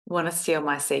Want to steal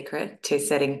my secret to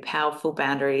setting powerful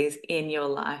boundaries in your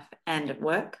life and at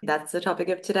work? That's the topic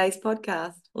of today's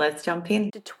podcast. Let's jump in.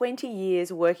 After 20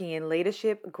 years working in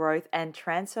leadership, growth, and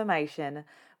transformation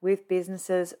with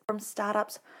businesses from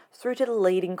startups through to the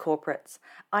leading corporates,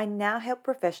 I now help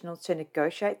professionals to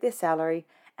negotiate their salary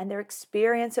and their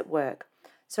experience at work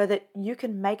so that you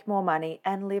can make more money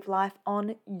and live life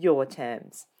on your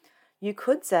terms. You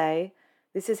could say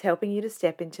this is helping you to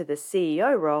step into the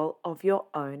CEO role of your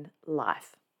own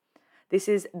life. This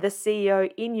is the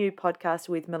CEO in You podcast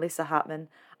with Melissa Hartman,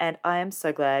 and I am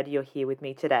so glad you're here with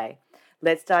me today.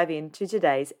 Let's dive into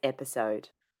today's episode.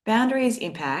 Boundaries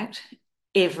impact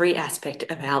every aspect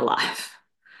of our life.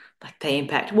 Like they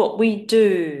impact what we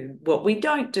do, what we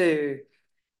don't do,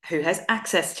 who has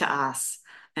access to us,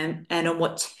 and on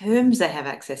what terms they have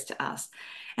access to us.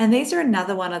 And these are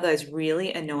another one of those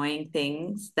really annoying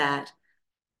things that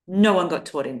no one got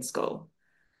taught in school.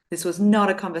 This was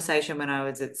not a conversation when I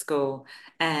was at school,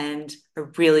 and I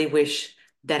really wish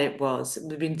that it was. It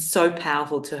would have been so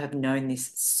powerful to have known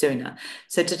this sooner.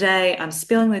 So today I'm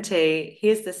spilling the tea.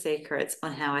 Here's the secrets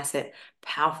on how I set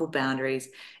powerful boundaries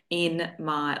in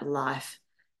my life,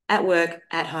 at work,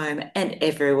 at home, and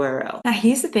everywhere else. Now,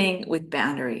 here's the thing with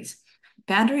boundaries.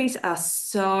 Boundaries are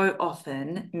so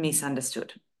often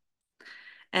misunderstood.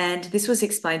 And this was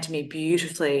explained to me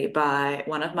beautifully by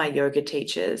one of my yoga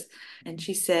teachers. And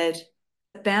she said,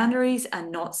 boundaries are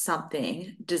not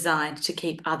something designed to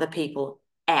keep other people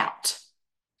out.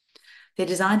 They're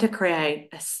designed to create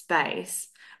a space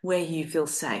where you feel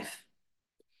safe.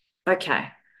 Okay,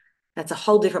 that's a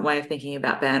whole different way of thinking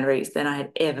about boundaries than I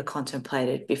had ever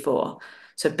contemplated before.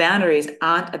 So boundaries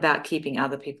aren't about keeping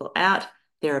other people out.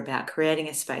 They're about creating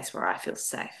a space where I feel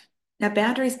safe. Now,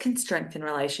 boundaries can strengthen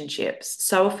relationships.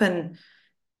 So often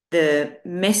the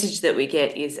message that we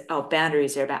get is, oh,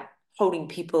 boundaries are about holding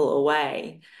people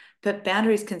away. But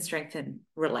boundaries can strengthen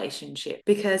relationship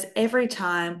because every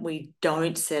time we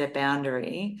don't set a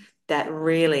boundary that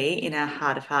really in our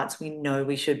heart of hearts we know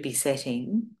we should be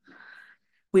setting,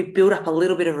 we build up a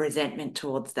little bit of resentment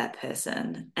towards that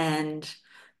person. And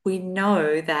we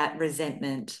know that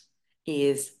resentment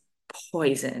is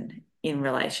poison in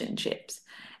relationships.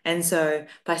 And so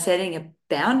by setting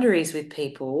boundaries with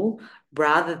people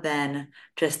rather than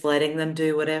just letting them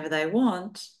do whatever they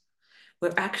want,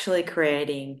 we're actually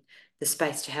creating the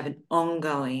space to have an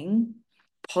ongoing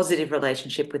positive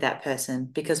relationship with that person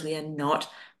because we are not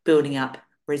building up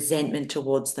resentment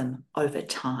towards them over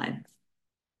time.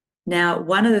 Now,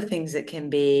 one of the things that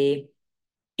can be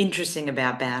interesting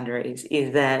about boundaries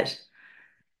is that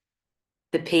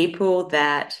the people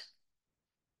that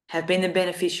have been the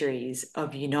beneficiaries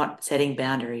of you not setting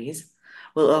boundaries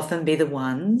will often be the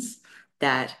ones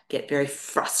that get very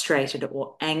frustrated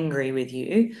or angry with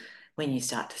you when you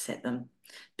start to set them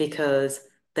because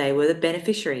they were the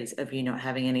beneficiaries of you not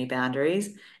having any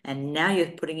boundaries, and now you're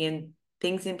putting in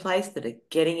things in place that are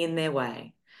getting in their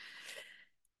way.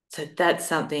 So that's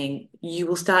something you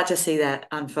will start to see that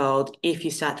unfold if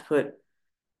you start to put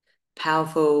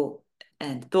powerful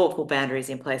and thoughtful boundaries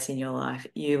in place in your life.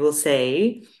 You will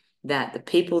see that the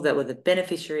people that were the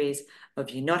beneficiaries of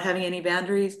you not having any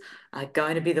boundaries are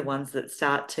going to be the ones that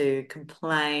start to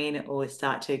complain or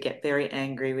start to get very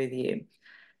angry with you.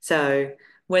 So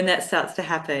when that starts to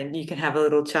happen, you can have a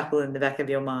little chuckle in the back of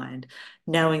your mind,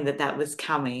 knowing that that was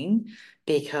coming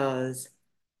because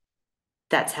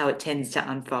that's how it tends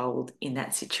to unfold in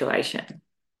that situation.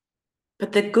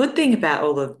 But the good thing about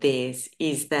all of this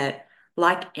is that,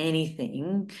 like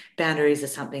anything, boundaries are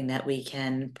something that we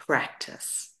can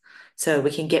practice. So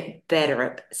we can get better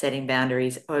at setting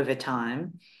boundaries over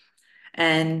time.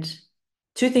 And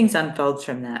two things unfold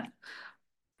from that.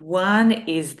 One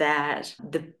is that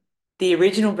the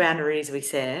original boundaries we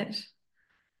set,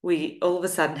 we all of a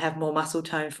sudden have more muscle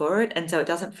tone for it. And so it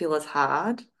doesn't feel as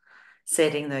hard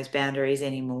setting those boundaries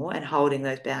anymore and holding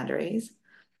those boundaries.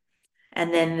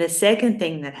 And then the second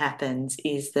thing that happens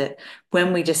is that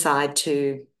when we decide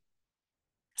to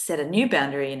set a new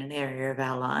boundary in an area of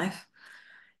our life,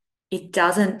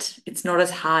 it's not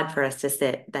as hard for us to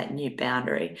set that new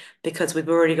boundary because we've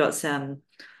already got some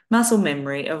muscle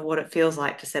memory of what it feels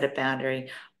like to set a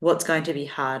boundary, what's going to be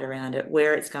hard around it,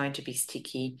 where it's going to be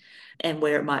sticky, and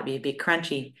where it might be a bit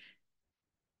crunchy.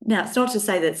 Now, it's not to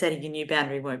say that setting a new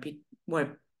boundary won't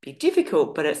be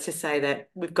difficult, but it's to say that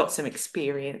we've got some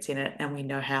experience in it and we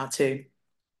know how to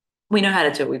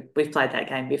do it. We've played that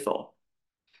game before.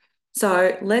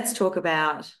 So let's talk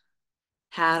about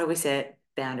how do we set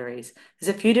boundaries.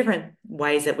 There's a few different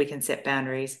ways that we can set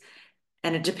boundaries,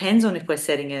 and it depends on if we're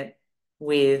setting it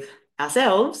with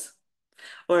ourselves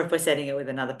or if we're setting it with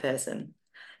another person.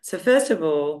 So first of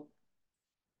all,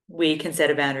 we can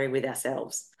set a boundary with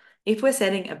ourselves. If we're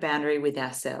setting a boundary with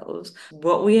ourselves,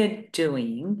 what we are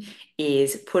doing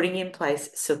is putting in place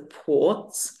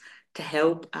supports to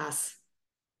help us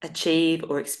achieve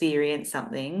or experience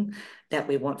something that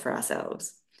we want for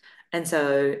ourselves. And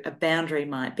so a boundary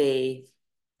might be,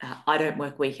 I don't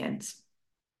work weekends.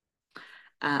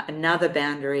 Another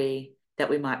boundary that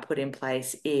we might put in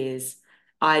place is,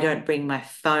 I don't bring my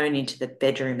phone into the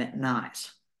bedroom at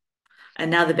night.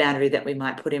 Another boundary that we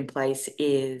might put in place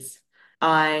is,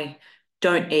 I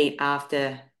don't eat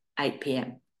after 8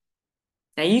 p.m.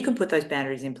 Now, you can put those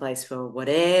boundaries in place for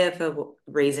whatever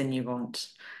reason you want.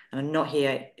 And I'm not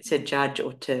here to judge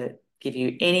or to give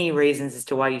you any reasons as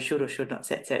to why you should or should not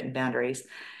set certain boundaries.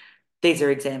 These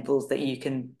are examples that you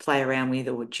can play around with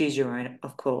or choose your own,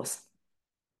 of course.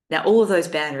 Now, all of those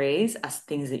boundaries are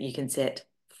things that you can set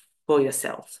for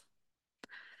yourself.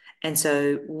 And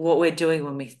so what we're doing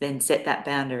when we then set that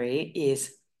boundary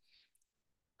is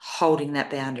holding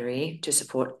that boundary to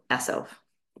support ourselves.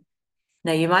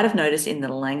 Now, you might have noticed in the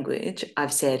language,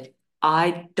 I've said,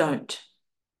 I don't.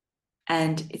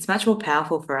 And it's much more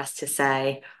powerful for us to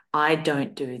say, I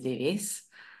don't do this,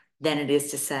 than it is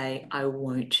to say, I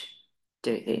won't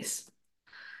do this.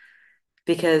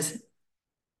 Because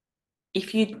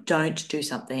if you don't do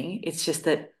something, it's just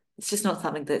not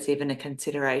something that's even a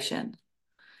consideration.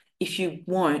 If you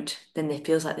won't, then there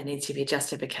feels like there needs to be a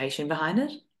justification behind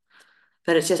it.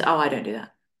 But it's just, oh, I don't do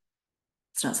that.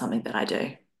 It's not something that I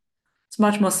do. It's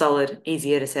much more solid,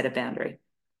 easier to set a boundary.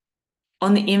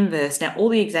 On the inverse, now all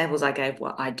the examples I gave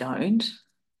were I don't.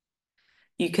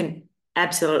 You can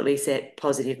absolutely set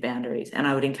positive boundaries, and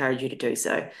I would encourage you to do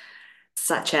so,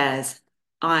 such as,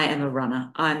 I am a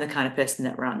runner. I'm the kind of person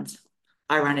that runs.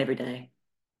 I run every day.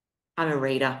 I'm a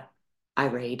reader. I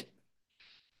read.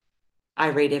 I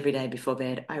read every day before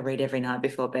bed. I read every night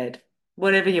before bed.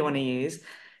 Whatever you want to use,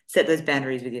 set those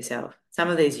boundaries with yourself. Some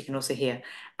of these you can also hear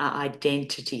are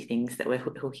identity things that we're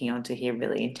hooking onto here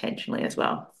really intentionally as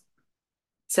well.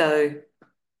 So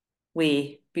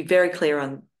we be very clear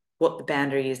on what the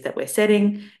boundary is that we're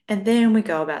setting, and then we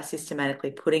go about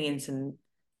systematically putting in some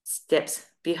steps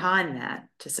behind that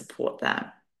to support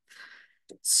that.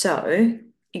 So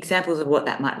examples of what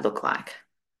that might look like.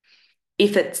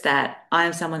 If it's that I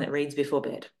am someone that reads before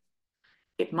bed,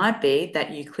 it might be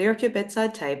that you clear up your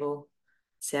bedside table,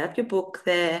 set up your book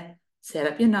there, set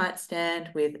up your nightstand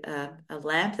with a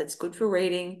lamp that's good for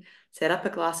reading, set up a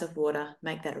glass of water,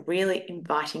 make that a really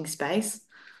inviting space.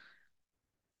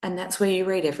 And that's where you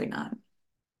read every night.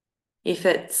 If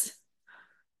it's,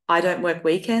 I don't work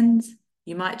weekends,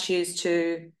 you might choose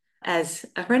to, as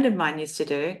a friend of mine used to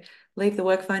do, leave the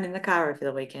work phone in the car over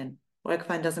the weekend. Work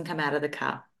phone doesn't come out of the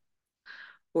car.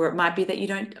 Or it might be that you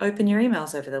don't open your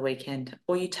emails over the weekend,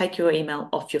 or you take your email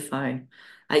off your phone.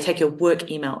 You take your work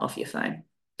email off your phone.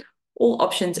 All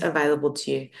options available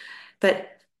to you. But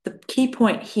the key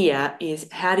point here is,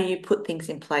 how do you put things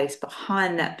in place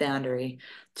behind that boundary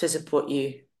to support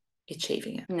you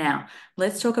achieving it? Now,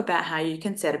 let's talk about how you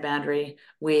can set a boundary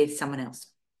with someone else.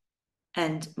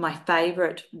 And my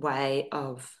favorite way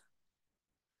of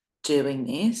doing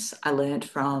this, I learned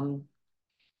from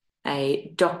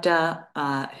a doctor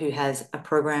who has a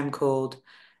program called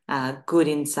Good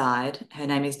Inside. Her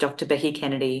name is Dr. Becky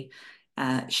Kennedy.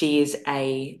 She is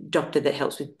a doctor that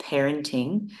helps with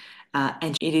parenting,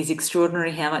 and it is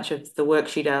extraordinary how much of the work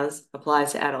she does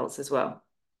applies to adults as well.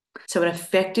 So an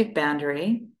effective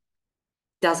boundary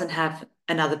doesn't have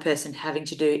another person having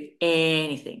to do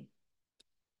anything.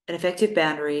 An effective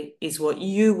boundary is what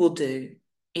you will do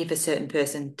if a certain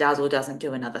person does or doesn't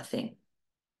do another thing.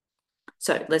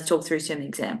 So let's talk through some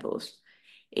examples.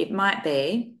 It might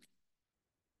be,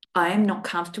 I am not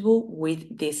comfortable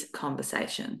with this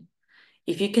conversation.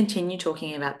 If you continue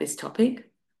talking about this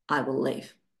topic, I will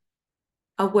leave.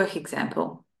 A work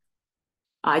example.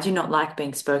 I do not like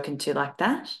being spoken to like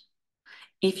that.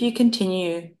 If you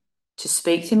continue to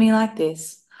speak to me like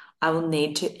this, I will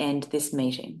need to end this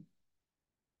meeting.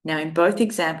 Now, in both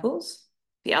examples,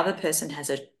 the other person has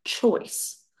a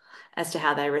choice as to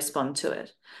how they respond to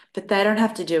it, but they don't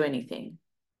have to do anything.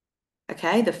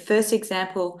 Okay, the first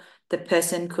example, the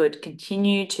person could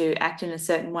continue to act in a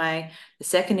certain way. The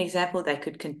second example, they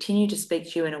could continue to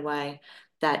speak to you in a way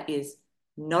that is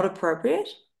not appropriate,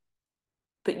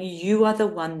 but you are the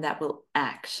one that will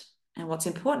act. And what's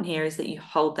important here is that you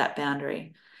hold that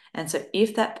boundary. And so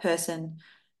if that person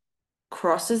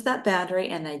crosses that boundary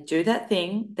and they do that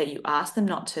thing that you ask them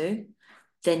not to,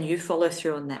 then you follow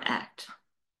through on that act.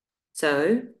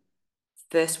 So,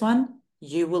 first one,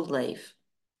 you will leave.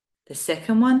 The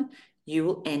second one, you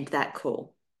will end that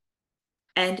call.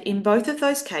 And in both of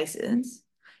those cases,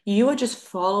 you are just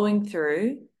following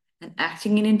through and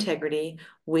acting in integrity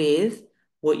with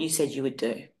what you said you would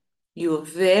do. You are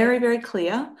very, very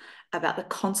clear about the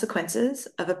consequences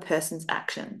of a person's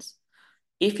actions.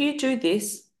 If you do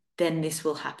this, then this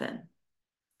will happen.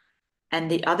 And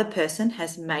the other person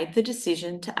has made the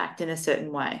decision to act in a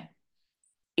certain way.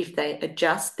 If they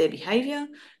adjust their behavior,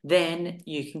 then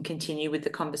you can continue with the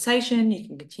conversation, you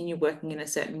can continue working in a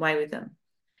certain way with them.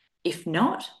 If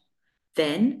not,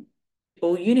 then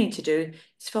all you need to do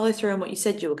is follow through on what you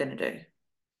said you were going to do.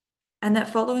 And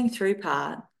that following through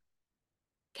part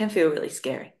can feel really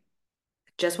scary.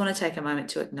 Just want to take a moment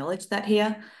to acknowledge that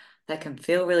here. That can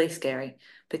feel really scary,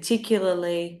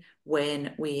 particularly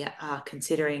when we are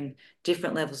considering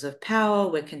different levels of power.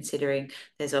 We're considering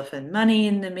there's often money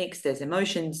in the mix, there's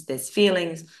emotions, there's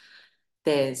feelings,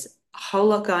 there's a whole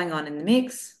lot going on in the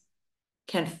mix.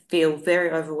 Can feel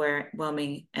very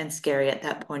overwhelming and scary at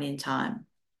that point in time.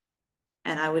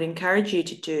 And I would encourage you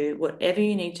to do whatever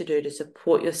you need to do to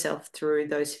support yourself through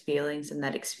those feelings and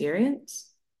that experience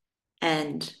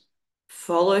and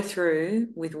follow through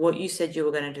with what you said you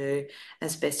were going to do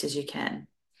as best as you can.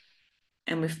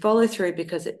 And we follow through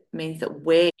because it means that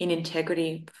we're in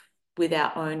integrity with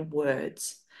our own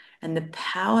words. And the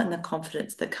power and the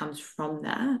confidence that comes from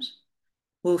that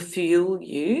will fuel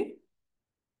you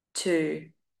to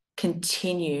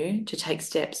continue to take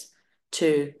steps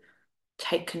to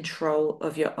take control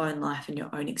of your own life and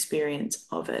your own experience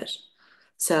of it.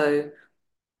 So,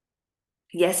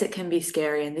 yes, it can be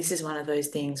scary. And this is one of those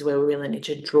things where we really need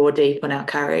to draw deep on our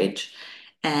courage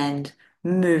and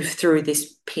move through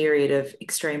this period of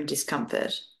extreme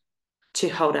discomfort to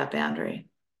hold our boundary.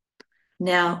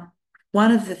 Now,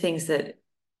 one of the things that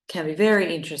can be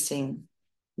very interesting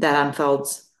that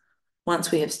unfolds once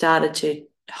we have started to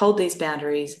hold these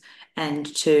boundaries and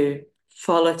to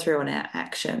follow through on our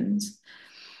actions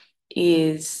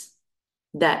is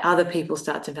that other people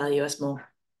start to value us more.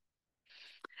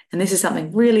 And this is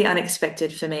something really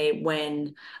unexpected for me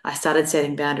when I started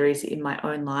setting boundaries in my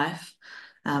own life.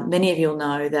 Many of you will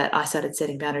know that I started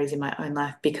setting boundaries in my own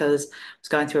life because I was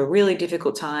going through a really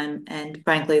difficult time. And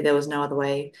frankly, there was no other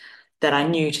way that I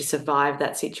knew to survive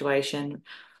that situation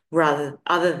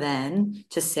other than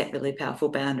to set really powerful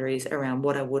boundaries around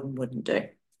what I would and wouldn't do.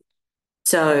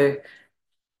 So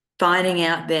finding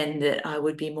out then that I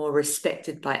would be more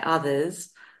respected by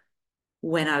others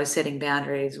when I was setting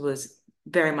boundaries was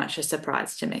very much a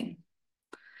surprise to me.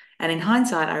 And in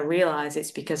hindsight, I realize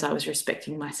it's because I was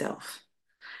respecting myself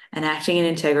and acting in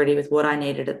integrity with what I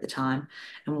needed at the time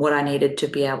and what I needed to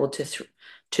be able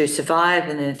to survive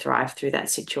and then thrive through that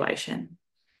situation.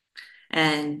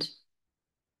 And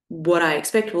what I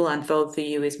expect will unfold for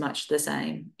you is much the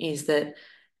same, is that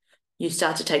you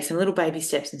start to take some little baby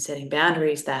steps in setting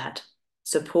boundaries that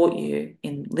support you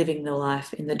in living the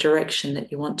life in the direction that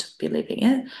you want to be living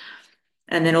it.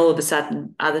 And then all of a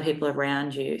sudden, other people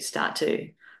around you start to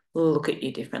look at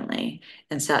you differently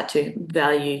and start to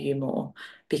value you more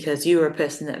because you are a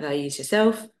person that values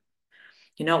yourself.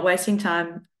 You're not wasting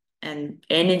time and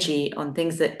energy on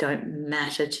things that don't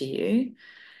matter to you.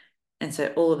 And so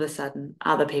all of a sudden,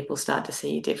 other people start to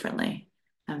see you differently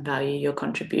and value your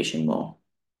contribution more.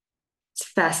 It's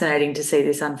fascinating to see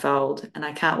this unfold, and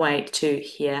I can't wait to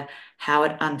hear how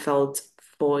it unfolds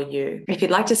for you. If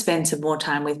you'd like to spend some more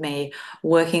time with me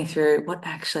working through what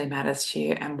actually matters to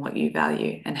you and what you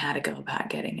value and how to go about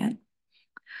getting it,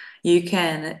 you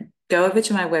can go over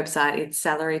to my website. It's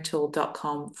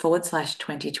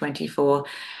salarytool.com/2024.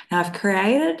 Now, I've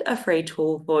created a free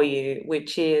tool for you,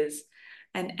 which is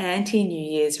an anti-New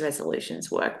Year's resolutions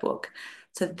workbook.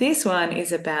 So this one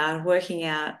is about working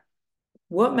out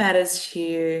what matters to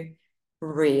you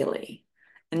really,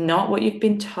 and not what you've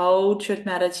been told should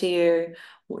matter to you,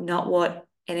 not what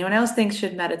anyone else thinks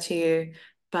should matter to you,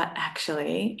 but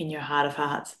actually, in your heart of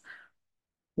hearts,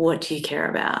 what do you care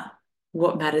about?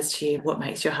 What matters to you? What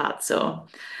makes your heart soar?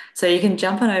 So you can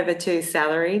jump on over to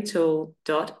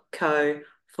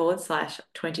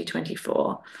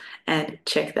salarytool.co/2024 and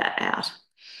check that out.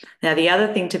 Now, the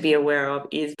other thing to be aware of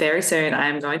is very soon I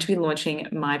am going to be launching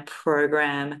my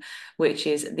program, which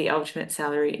is the Ultimate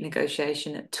Salary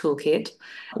Negotiation Toolkit,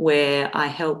 where I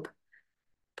help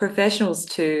professionals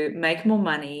to make more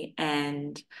money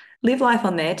and live life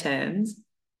on their terms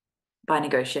by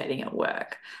negotiating at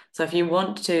work. So if you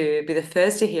want to be the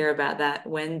first to hear about that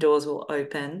when doors will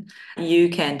open, you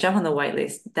can jump on the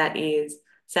waitlist. That is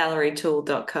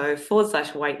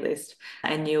salarytool.co/waitlist,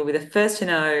 and you'll be the first to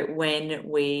know when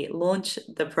we launch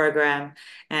the program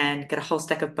and get a whole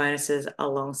stack of bonuses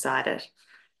alongside it.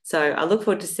 So I look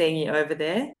forward to seeing you over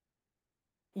there.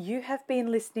 You have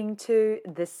been listening to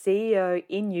the CEO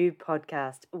in You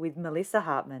podcast with Melissa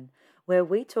Hartman, where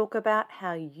we talk about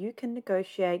how you can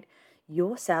negotiate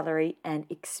your salary and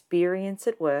experience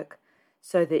at work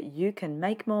so that you can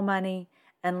make more money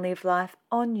and live life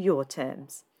on your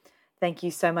terms. Thank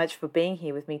you so much for being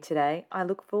here with me today. I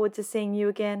look forward to seeing you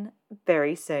again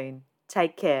very soon.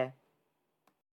 Take care.